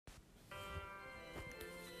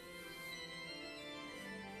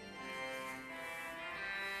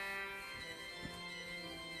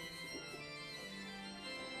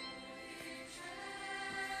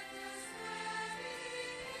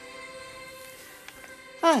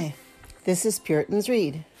Hi, this is Puritans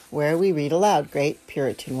Read, where we read aloud great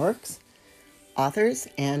Puritan works, authors,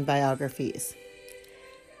 and biographies.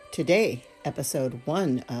 Today, episode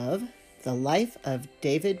 1 of The Life of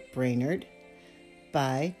David Brainerd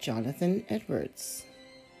by Jonathan Edwards.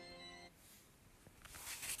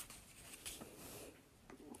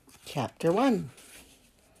 Chapter 1.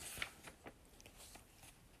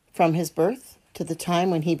 From his birth to the time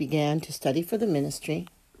when he began to study for the ministry,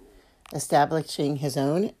 establishing his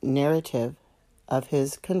own narrative of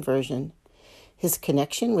his conversion, his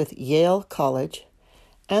connection with Yale College,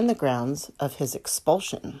 and the grounds of his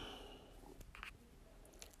expulsion.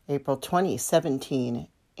 April 20,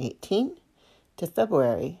 1718 to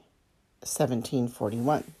February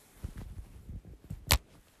 1741.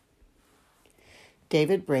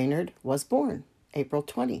 David Brainerd was born April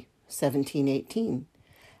 20, 1718,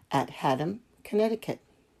 at Haddam, Connecticut.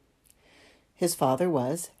 His father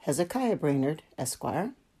was Hezekiah Brainerd,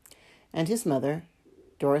 Esquire, and his mother,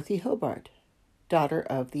 Dorothy Hobart, daughter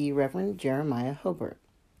of the Reverend Jeremiah Hobart.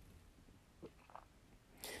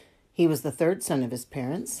 He was the third son of his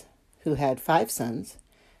parents, who had 5 sons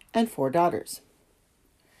and 4 daughters.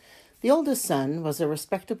 The oldest son was a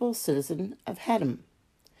respectable citizen of Haddam.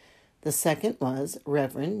 The second was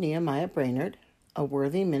Reverend Nehemiah Brainerd, a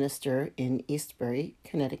worthy minister in Eastbury,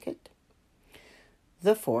 Connecticut.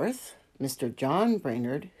 The fourth, Mr. John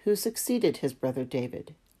Brainerd, who succeeded his brother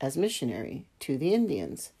David as missionary to the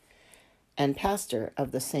Indians and pastor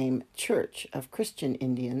of the same Church of Christian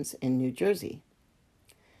Indians in New Jersey.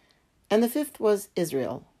 And the fifth was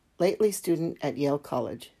Israel, lately student at Yale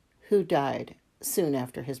College, who died soon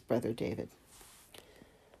after his brother David.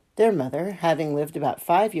 Their mother, having lived about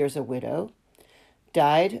 5 years a widow,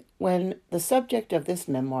 died when the subject of this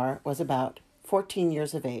memoir was about 14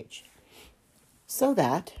 years of age, so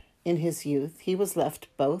that, in his youth, he was left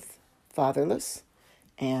both fatherless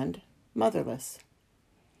and motherless.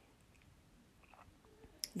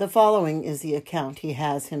 The following is the account he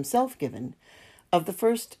has himself given of the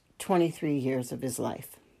first 23 years of his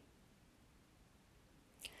life.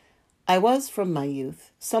 I was from my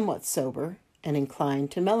youth somewhat sober and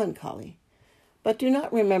inclined to melancholy, but do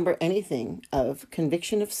not remember anything of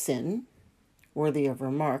conviction of sin, worthy of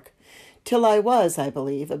remark, till I was, I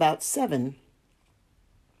believe, about 7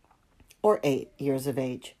 or 8 years of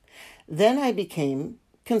age. Then I became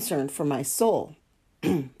concerned for my soul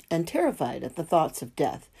and terrified at the thoughts of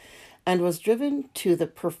death, and was driven to the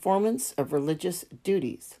performance of religious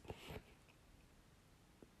duties.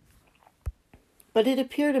 But it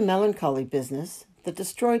appeared a melancholy business that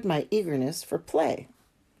destroyed my eagerness for play.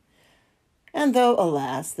 And though,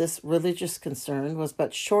 alas, this religious concern was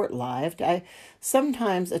but short-lived, I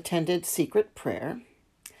sometimes attended secret prayer,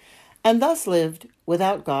 and thus lived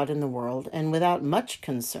without God in the world, and without much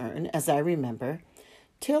concern, as I remember,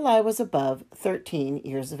 till I was above 13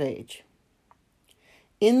 years of age.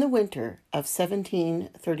 In the winter of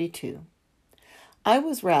 1732, I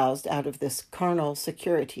was roused out of this carnal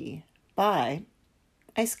security by,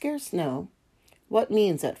 I scarce know what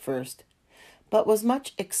means at first, but was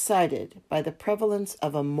much excited by the prevalence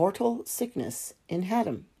of a mortal sickness in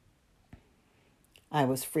Haddam. I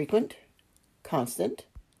was frequent, constant,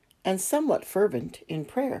 and somewhat fervent in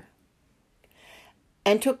prayer,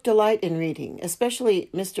 and took delight in reading, especially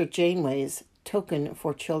Mr. Janeway's Token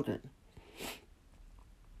for Children.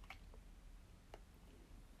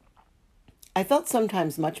 I felt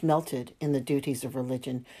sometimes much melted in the duties of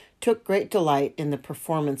religion, took great delight in the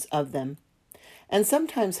performance of them, and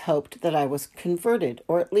sometimes hoped that I was converted,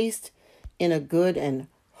 or at least in a good and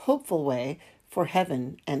hopeful way for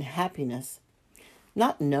heaven and happiness,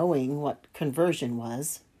 not knowing what conversion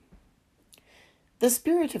was. The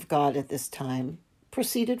Spirit of God at this time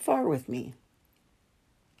proceeded far with me.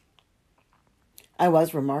 I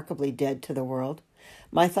was remarkably dead to the world.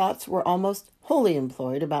 My thoughts were almost wholly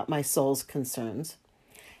employed about my soul's concerns,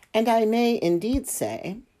 and I may indeed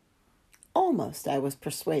say, almost I was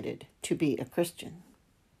persuaded to be a Christian.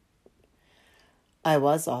 I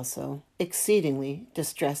was also exceedingly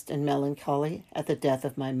distressed and melancholy at the death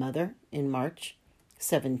of my mother in March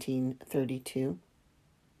 1732.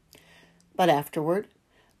 But afterward,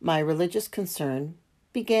 my religious concern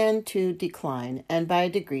began to decline, and by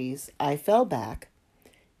degrees I fell back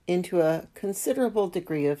into a considerable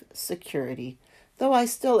degree of security, though I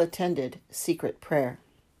still attended secret prayer.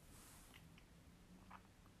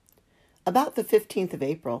 About the 15th of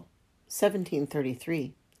April,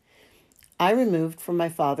 1733, I removed from my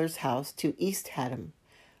father's house to East Haddam,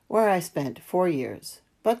 where I spent 4 years,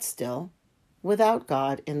 but still without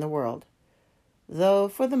God in the world, though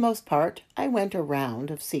for the most part I went a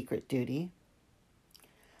round of secret duty.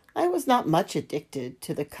 I was not much addicted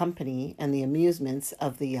to the company and the amusements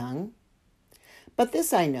of the young, but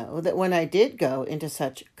this I know, that when I did go into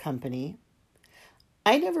such company,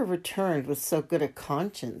 I never returned with so good a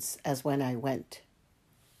conscience as when I went.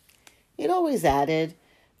 It always added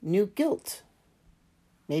new guilt,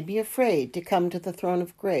 made me afraid to come to the throne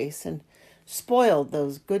of grace, and spoiled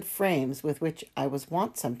those good frames with which I was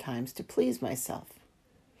wont sometimes to please myself.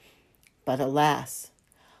 But alas,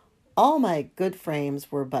 all my good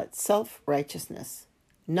frames were but self-righteousness,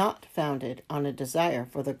 not founded on a desire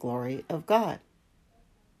for the glory of God.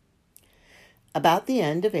 About the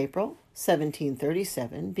end of April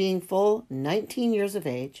 1737, being full 19 years of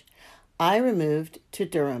age, I removed to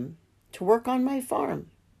Durham to work on my farm,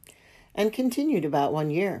 and continued about 1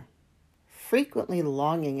 year, frequently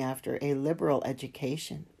longing after a liberal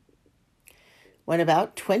education. When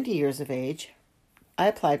about 20 years of age, I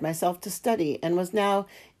applied myself to study and was now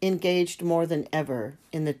engaged more than ever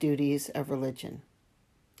in the duties of religion.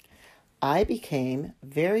 I became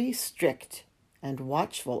very strict and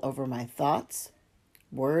watchful over my thoughts,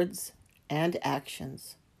 words, and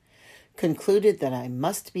actions, concluded that I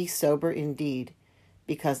must be sober indeed,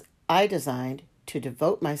 because I designed to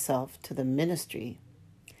devote myself to the ministry,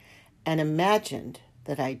 and imagined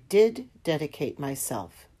that I did dedicate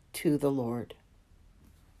myself to the Lord.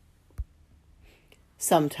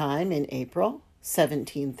 Sometime in April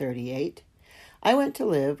 1738, I went to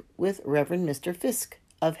live with Reverend Mr. Fisk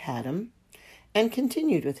of Haddam, and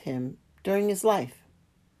continued with him during his life.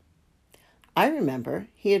 I remember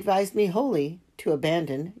he advised me wholly to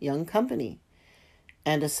abandon young company,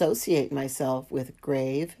 and associate myself with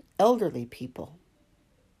grave, elderly people,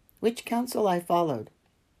 which counsel I followed.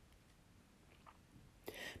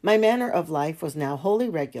 My manner of life was now wholly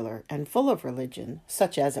regular and full of religion,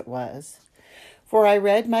 such as it was, for I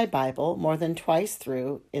read my Bible more than twice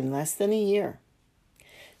through in less than a year,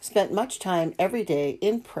 spent much time every day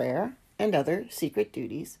in prayer and other secret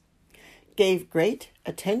duties, gave great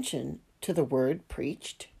attention to the word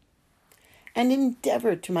preached, and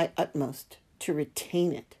endeavored to my utmost to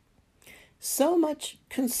retain it. So much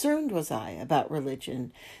concerned was I about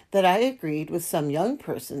religion that I agreed with some young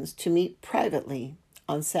persons to meet privately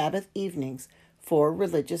on Sabbath evenings for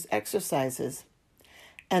religious exercises,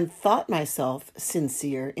 and thought myself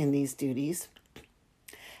sincere in these duties.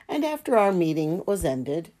 And after our meeting was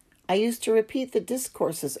ended, I used to repeat the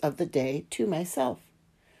discourses of the day to myself,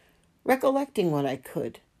 recollecting what I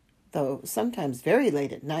could, though sometimes very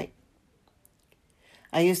late at night.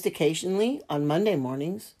 I used occasionally, on Monday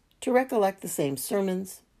mornings, to recollect the same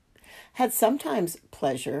sermons, had sometimes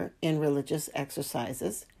pleasure in religious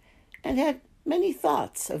exercises, and had many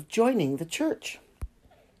thoughts of joining the church.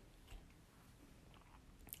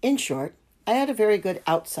 In short, I had a very good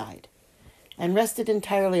outside, and rested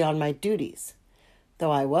entirely on my duties,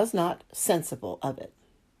 though I was not sensible of it.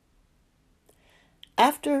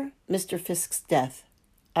 After Mr. Fisk's death,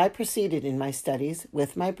 I proceeded in my studies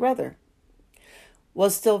with my brother,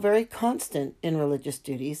 was still very constant in religious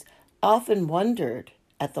duties, often wondered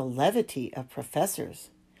at the levity of professors,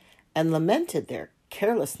 and lamented their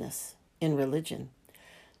carelessness in religion.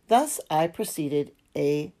 Thus I proceeded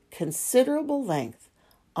a considerable length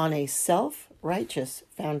on a self-righteous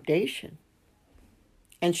foundation,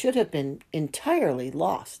 and should have been entirely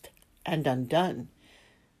lost and undone,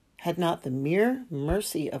 had not the mere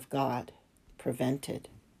mercy of God prevented.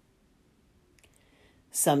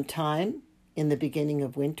 Sometime in the beginning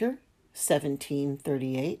of winter,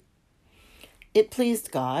 1738, it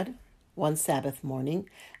pleased God, one Sabbath morning,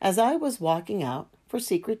 as I was walking out for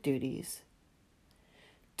secret duties,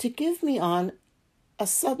 to give me on a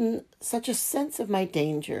sudden such a sense of my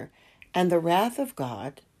danger and the wrath of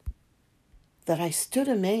God, that I stood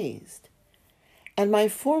amazed, and my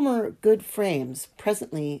former good frames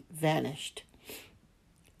presently vanished.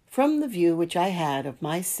 From the view which I had of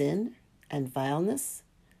my sin and vileness,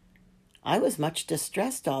 I was much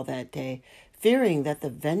distressed all that day, fearing that the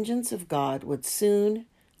vengeance of God would soon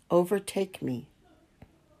overtake me.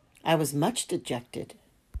 I was much dejected,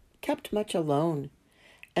 kept much alone,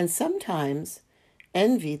 and sometimes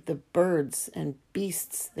envied the birds and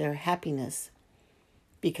beasts their happiness,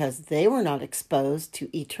 because they were not exposed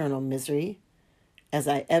to eternal misery, as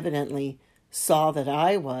I evidently saw that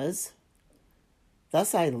I was.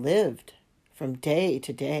 Thus I lived from day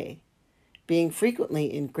to day, being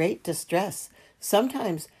frequently in great distress.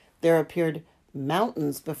 Sometimes there appeared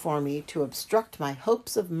mountains before me to obstruct my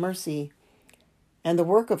hopes of mercy, and the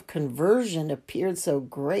work of conversion appeared so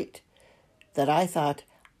great that I thought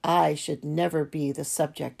I should never be the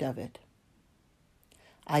subject of it.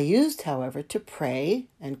 I used, however, to pray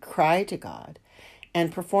and cry to God,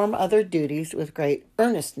 and perform other duties with great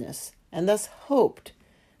earnestness, and thus hoped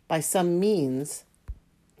by some means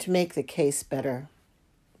to make the case better.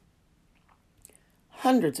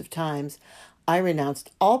 Hundreds of times I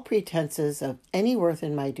renounced all pretenses of any worth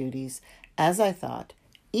in my duties, as I thought,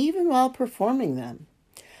 even while performing them,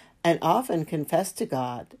 and often confessed to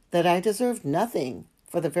God that I deserved nothing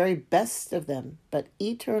for the very best of them but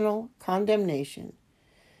eternal condemnation.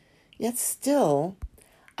 Yet still,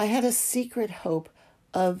 I had a secret hope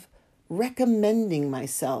of recommending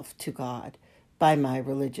myself to God by my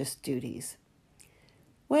religious duties.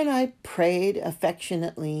 When I prayed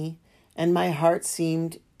affectionately and my heart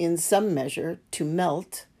seemed in some measure to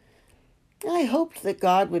melt, I hoped that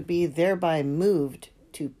God would be thereby moved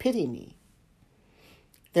to pity me.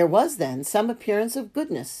 There was then some appearance of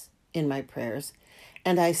goodness in my prayers,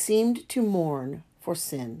 and I seemed to mourn for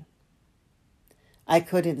sin. I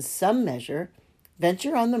could in some measure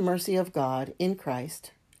venture on the mercy of God in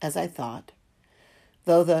Christ, as I thought,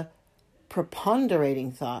 though the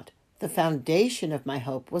preponderating thought, the foundation of my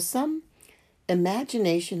hope, was some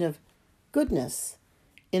imagination of goodness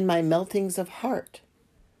in my meltings of heart,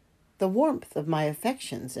 the warmth of my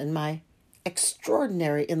affections, and my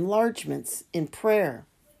extraordinary enlargements in prayer.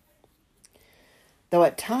 Though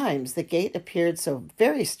at times the gate appeared so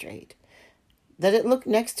very strait that it looked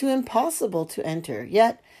next to impossible to enter,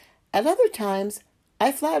 yet at other times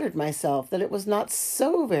I flattered myself that it was not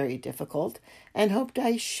so very difficult, and hoped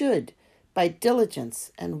I should, by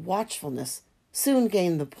diligence and watchfulness, soon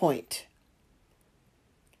gain the point.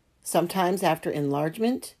 Sometimes after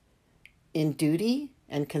enlargement in duty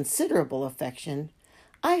and considerable affection,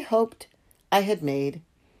 I hoped I had made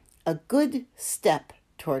a good step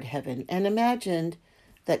toward heaven, and imagined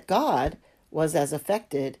that God was as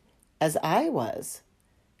affected as I was,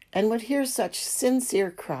 and would hear such sincere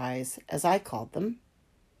cries, as I called them.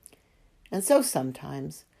 And so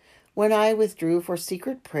sometimes, when I withdrew for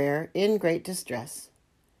secret prayer in great distress,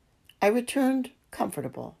 I returned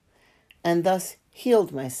comfortable, and thus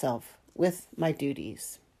healed myself with my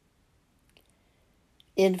duties.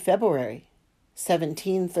 In February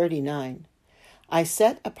 1739, I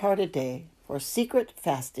set apart a day for secret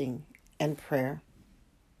fasting and prayer,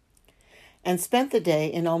 and spent the day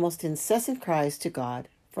in almost incessant cries to God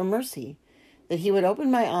for mercy, that he would open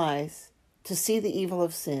my eyes to see the evil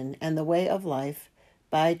of sin and the way of life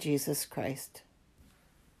by Jesus Christ.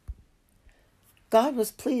 God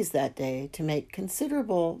was pleased that day to make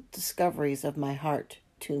considerable discoveries of my heart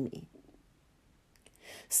to me.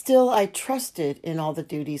 Still, I trusted in all the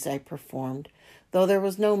duties I performed, though there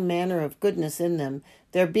was no manner of goodness in them,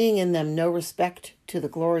 there being in them no respect to the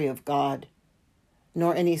glory of God,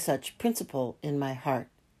 nor any such principle in my heart.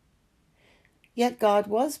 Yet God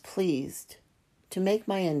was pleased to make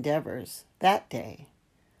my endeavors that day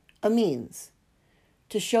a means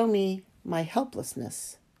to show me my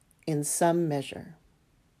helplessness in some measure.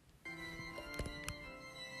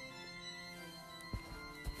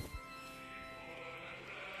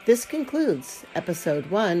 This concludes episode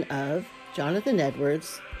 1 of Jonathan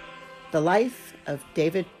Edwards' The Life of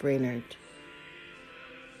David Brainerd.